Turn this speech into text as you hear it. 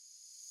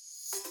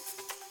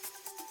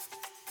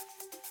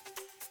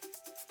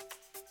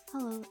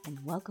Hello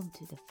and welcome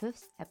to the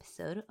 5th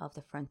episode of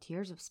the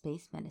Frontiers of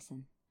Space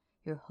Medicine.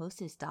 Your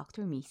host is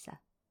Dr. Misa.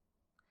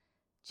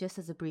 Just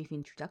as a brief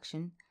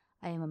introduction,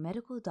 I am a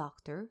medical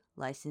doctor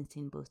licensed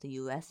in both the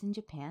US and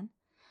Japan.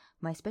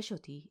 My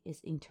specialty is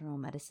internal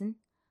medicine,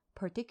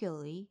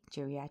 particularly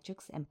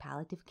geriatrics and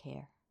palliative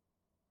care.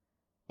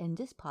 In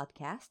this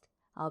podcast,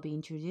 I'll be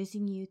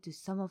introducing you to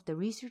some of the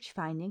research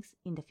findings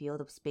in the field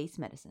of space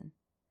medicine.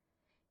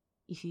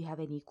 If you have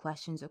any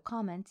questions or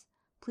comments,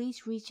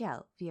 please reach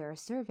out via a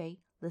survey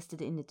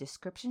listed in the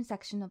description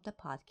section of the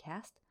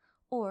podcast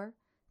or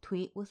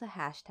tweet with the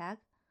hashtag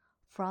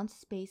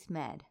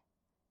FrontSpaceMed,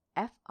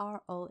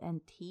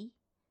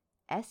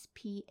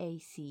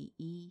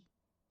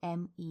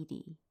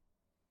 FRONTSPACEMED.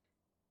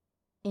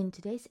 In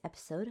today's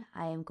episode,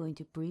 I am going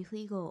to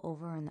briefly go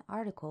over an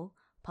article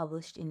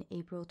published in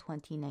April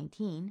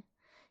 2019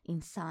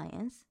 in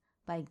Science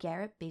by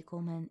Garrett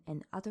Bakelman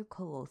and other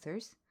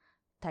co-authors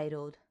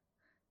titled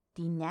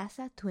The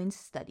NASA Twins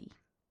Study,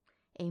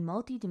 a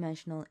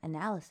multidimensional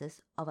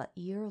analysis of a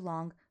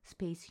year-long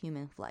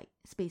spaceflight.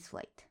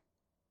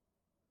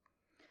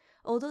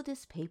 Although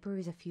this paper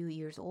is a few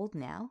years old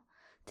now,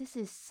 this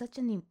is such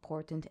an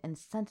important and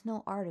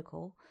sentinel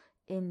article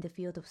in the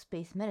field of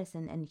space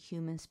medicine and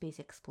human space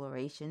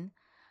exploration,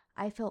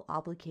 I felt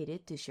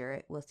obligated to share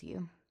it with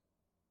you.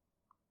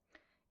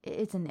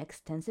 It's an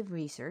extensive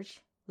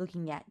research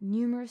looking at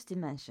numerous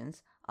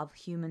dimensions of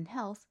human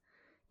health,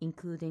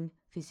 including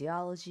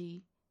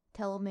physiology,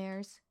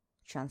 telomeres,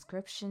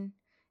 transcription,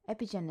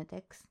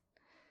 epigenetics,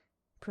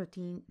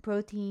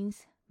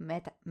 proteins,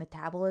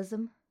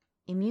 metabolism,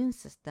 immune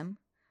system,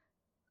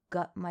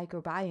 gut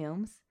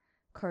microbiomes,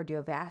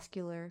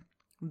 cardiovascular,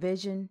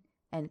 vision,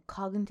 and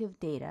cognitive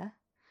data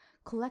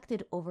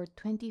collected over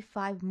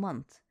 25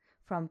 months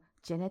from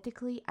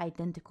genetically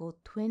identical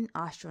twin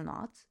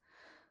astronauts,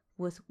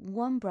 with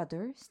one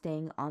brother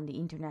staying on the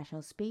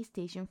International Space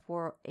Station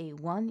for a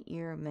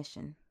one-year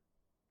mission.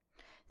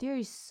 There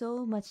is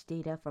so much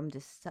data from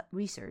this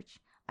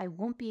research, I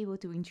won't be able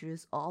to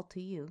introduce all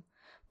to you,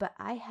 but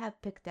I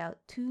have picked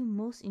out two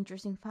most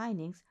interesting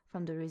findings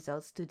from the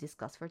results to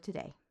discuss for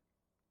today.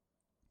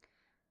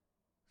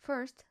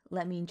 First,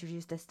 let me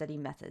introduce the study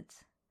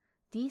methods.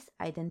 These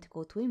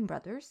identical twin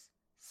brothers,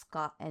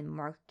 Scott and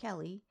Mark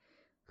Kelly,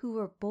 who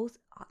were both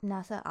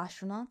NASA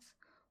astronauts,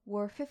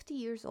 were 50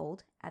 years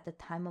old at the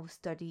time of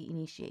study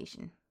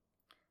initiation.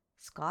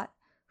 Scott,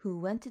 who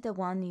went to the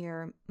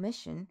one-year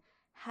mission,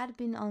 had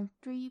been on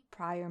 3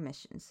 prior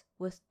missions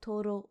with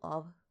total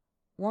of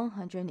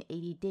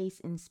 180 days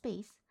in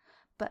space,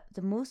 but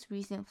the most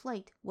recent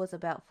flight was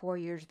about 4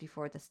 years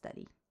before the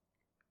study.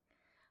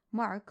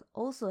 Mark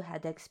also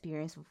had the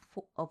experience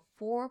of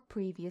 4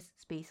 previous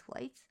space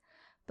flights,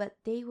 but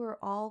they were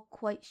all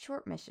quite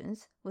short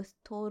missions with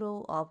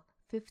total of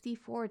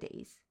 54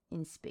 days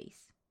in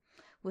space,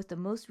 with the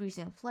most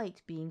recent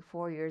flight being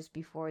 4 years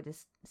before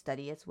this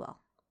study as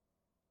well.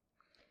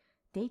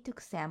 They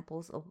took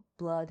samples of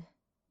blood,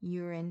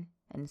 urine,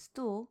 and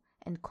stool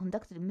and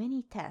conducted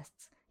many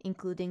tests,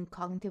 including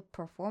cognitive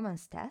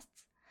performance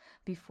tests,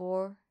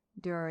 before,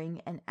 during,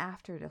 and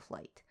after the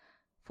flight,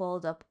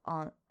 followed up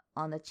on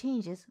the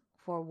changes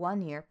for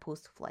 1 year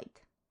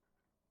post-flight.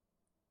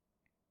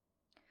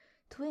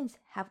 Twins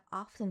have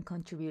often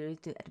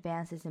contributed to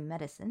advances in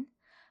medicine,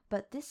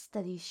 but this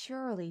study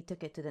surely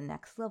took it to the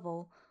next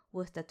level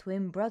with the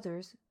twin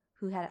brothers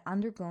who had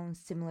undergone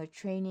similar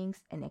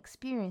trainings and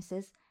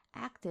experiences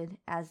acted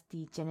as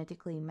the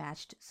genetically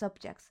matched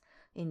subjects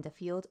in the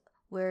field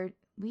where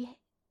we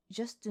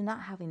just do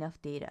not have enough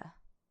data.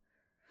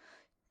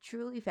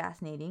 Truly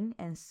fascinating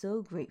and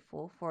so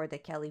grateful for the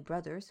Kelly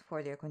brothers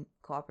for their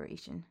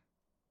cooperation.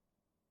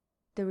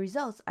 The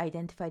results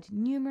identified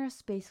numerous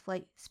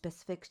spaceflight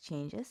specific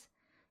changes,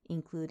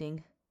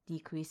 including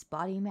decreased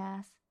body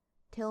mass,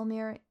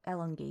 telomere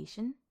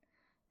elongation,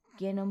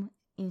 genome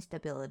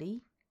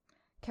instability,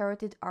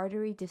 carotid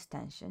artery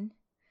distension,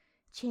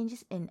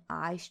 changes in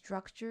eye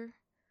structure,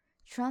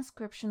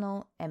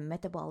 transcriptional and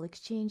metabolic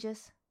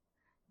changes,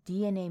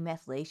 DNA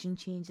methylation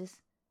changes.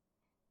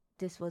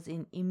 This was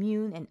in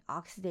immune and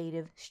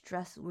oxidative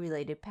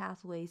stress-related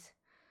pathways,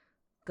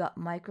 gut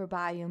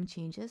microbiome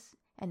changes,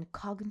 and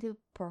cognitive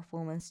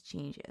performance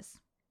changes.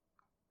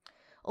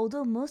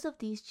 Although most of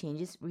these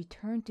changes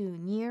returned to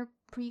near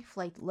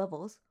pre-flight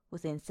levels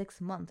within 6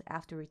 months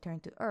after return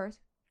to Earth,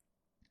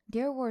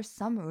 there were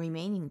some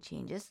remaining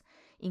changes,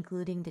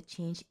 including the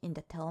change in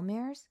the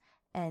telomeres,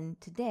 and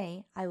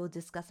today I will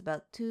discuss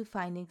about 2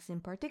 findings in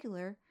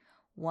particular.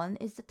 One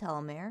is the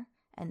telomere,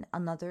 and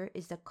another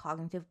is the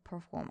cognitive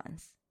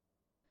performance.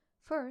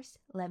 First,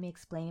 let me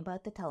explain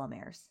about the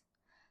telomeres.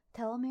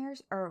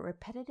 Telomeres are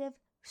repetitive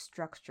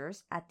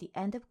structures at the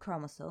end of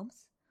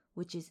chromosomes,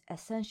 which is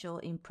essential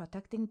in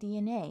protecting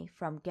DNA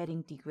from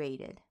getting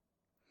degraded.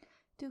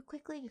 To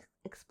quickly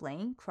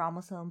explain,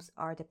 chromosomes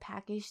are the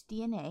packaged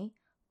DNA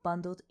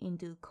bundled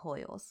into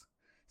coils.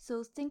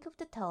 So think of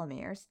the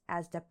telomeres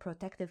as the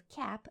protective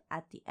cap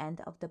at the end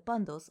of the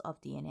bundles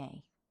of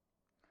DNA.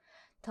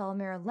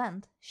 Telomere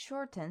length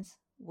shortens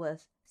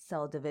with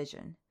cell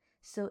division,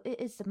 so it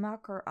is a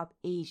marker of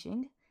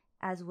aging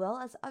as well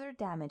as other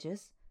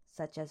damages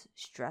such as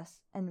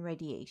stress and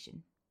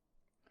radiation.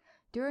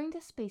 During the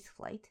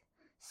spaceflight,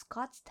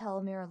 Scott's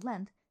telomere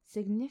length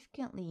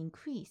significantly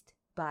increased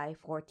by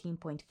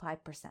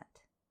 14.5%.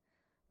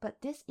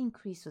 But this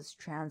increase was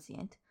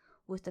transient,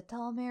 with the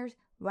telomeres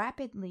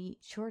rapidly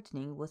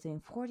shortening within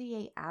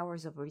 48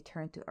 hours of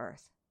return to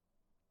Earth.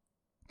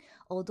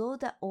 Although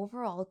the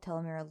overall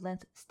telomere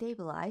length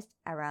stabilized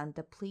around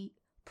the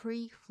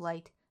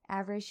pre-flight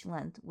average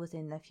length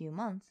within a few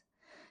months,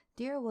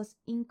 there was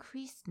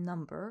increased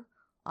number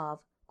of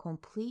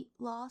complete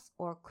loss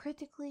or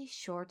critically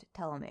short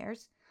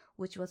telomeres,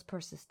 which was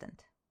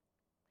persistent.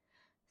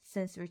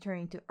 Since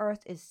returning to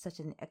Earth is such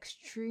an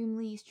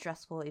extremely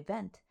stressful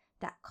event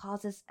that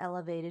causes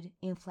elevated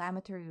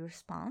inflammatory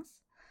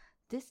response,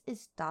 this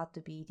is thought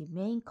to be the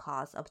main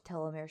cause of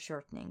telomere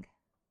shortening.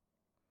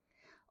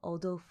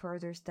 Although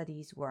further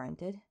studies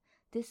warranted,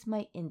 this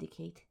might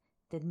indicate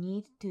the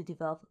need to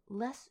develop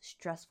less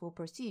stressful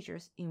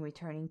procedures in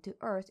returning to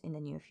Earth in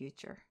the near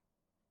future.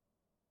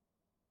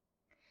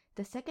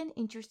 The second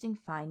interesting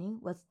finding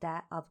was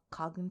that of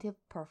cognitive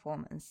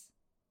performance.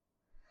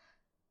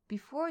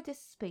 Before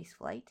this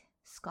spaceflight,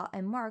 Scott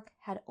and Mark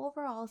had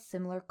overall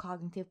similar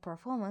cognitive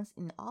performance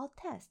in all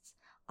tests,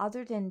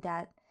 other than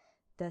that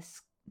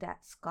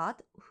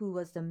Scott, who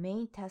was the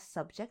main test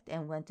subject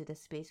and went to the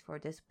space for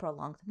this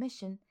prolonged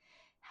mission,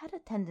 had a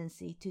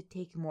tendency to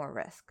take more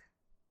risk.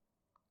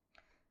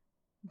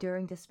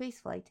 During the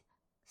spaceflight,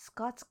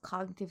 Scott's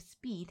cognitive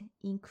speed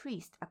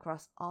increased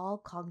across all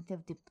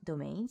cognitive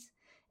domains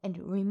and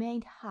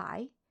remained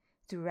high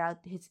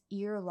throughout his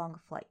year-long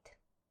flight.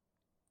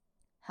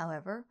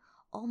 However,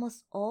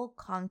 almost all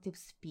cognitive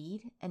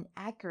speed and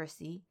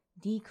accuracy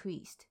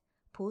decreased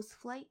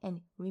post-flight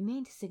and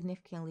remained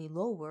significantly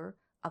lower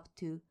up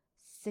to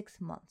 6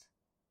 months.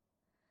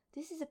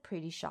 This is a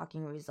pretty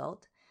shocking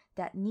result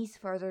that needs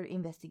further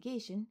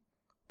investigation,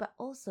 but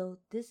also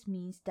this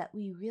means that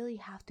we really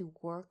have to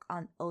work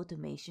on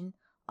automation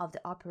of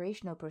the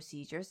operational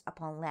procedures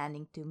upon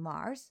landing to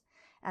Mars,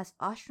 as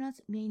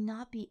astronauts may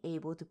not be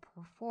able to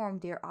perform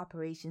their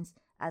operations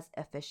as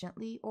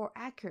efficiently or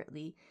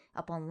accurately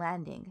upon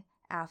landing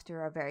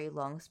after a very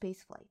long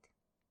spaceflight.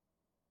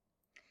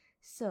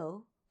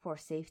 So, for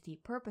safety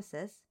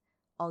purposes,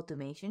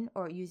 automation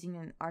or using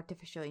an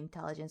artificial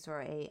intelligence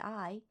or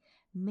AI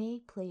may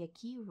play a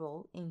key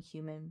role in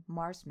human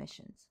Mars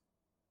missions.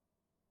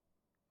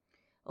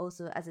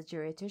 Also, as a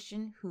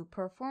geriatrician who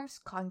performs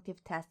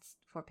cognitive tests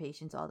for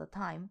patients all the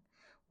time,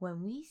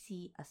 when we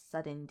see a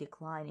sudden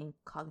decline in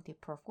cognitive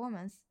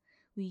performance,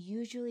 we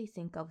usually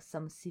think of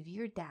some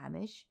severe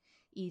damage,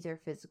 either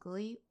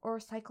physically or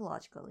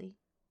psychologically.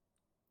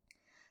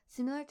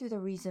 Similar to the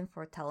reason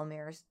for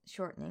telomeres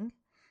shortening,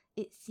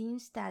 it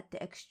seems that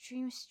the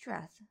extreme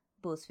stress,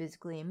 both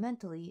physically and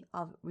mentally,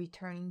 of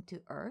returning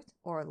to Earth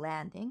or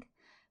landing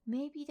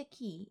may be the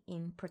key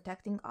in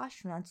protecting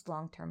astronauts'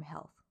 long-term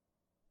health.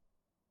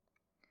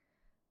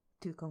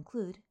 To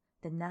conclude,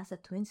 the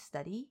NASA Twin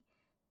study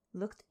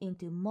looked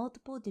into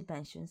multiple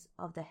dimensions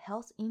of the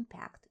health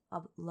impact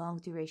of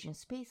long-duration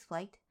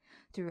spaceflight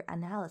through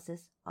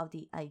analysis of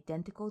the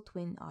identical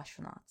twin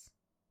astronauts.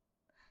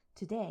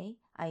 Today,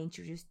 I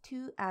introduced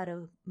 2 out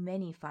of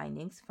many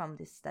findings from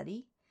this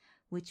study,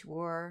 which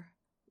were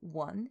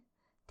 1.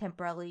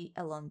 Temporary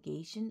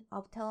elongation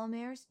of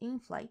telomeres in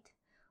flight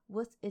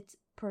with its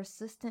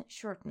persistent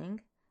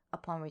shortening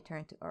upon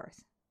return to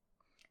Earth,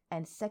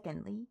 and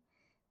secondly,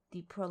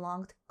 the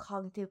prolonged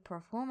cognitive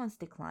performance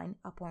decline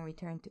upon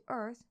return to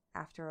Earth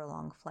after a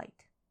long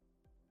flight.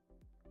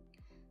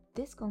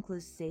 This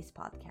concludes today's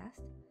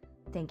podcast.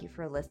 Thank you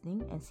for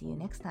listening and see you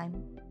next time.